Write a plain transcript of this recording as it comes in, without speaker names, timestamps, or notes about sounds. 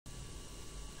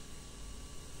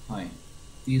Hi,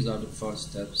 these are the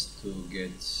first steps to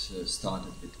get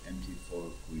started with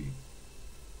mt4gui.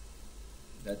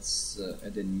 Let's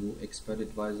add a new expert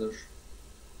advisor.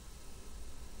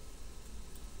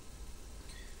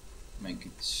 Make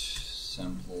it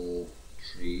sample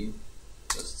tree.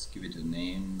 Just give it a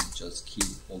name. Just keep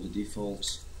all the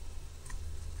defaults.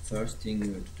 First thing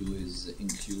you have to do is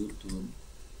include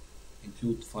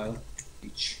file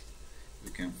each.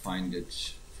 You can find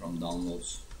it from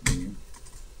downloads menu.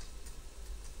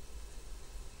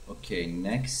 Okay,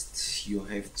 next you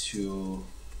have to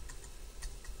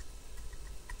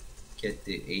get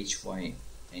the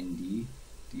HYND.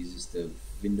 This is the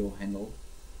window handle,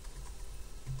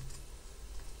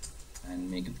 and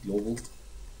make it global.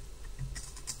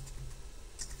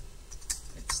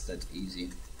 It's that easy.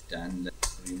 Then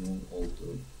remove all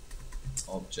the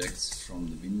objects from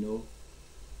the window.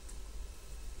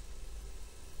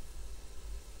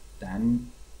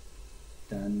 Then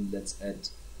let's add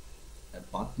a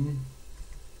button.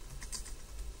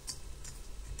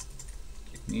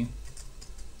 Click me.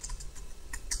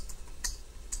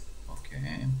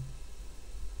 Okay,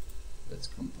 let's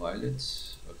compile it.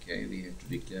 Okay, we have to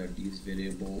declare this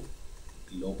variable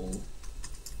global.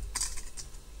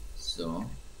 So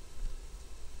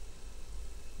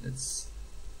let's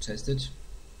test it.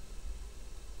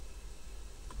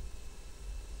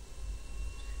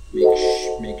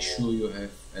 Make sure you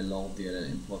have allow DLL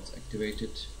imports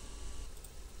activated.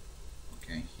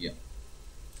 Okay,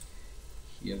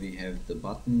 here we have the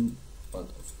button, but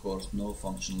of course no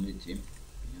functionality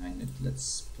behind it.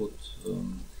 Let's put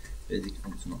basic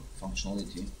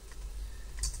functionality.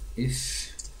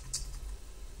 If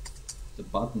the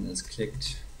button is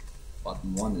clicked,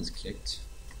 button 1 is clicked,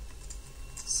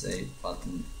 say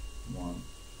button 1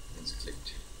 is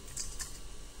clicked.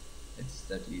 It's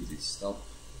that easy. Stop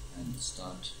and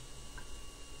start.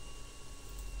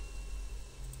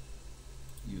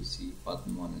 You see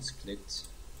button 1 is clicked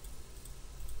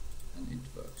and it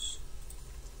works.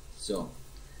 So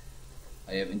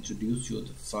I have introduced you to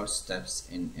the first steps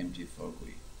in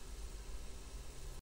mt4gui.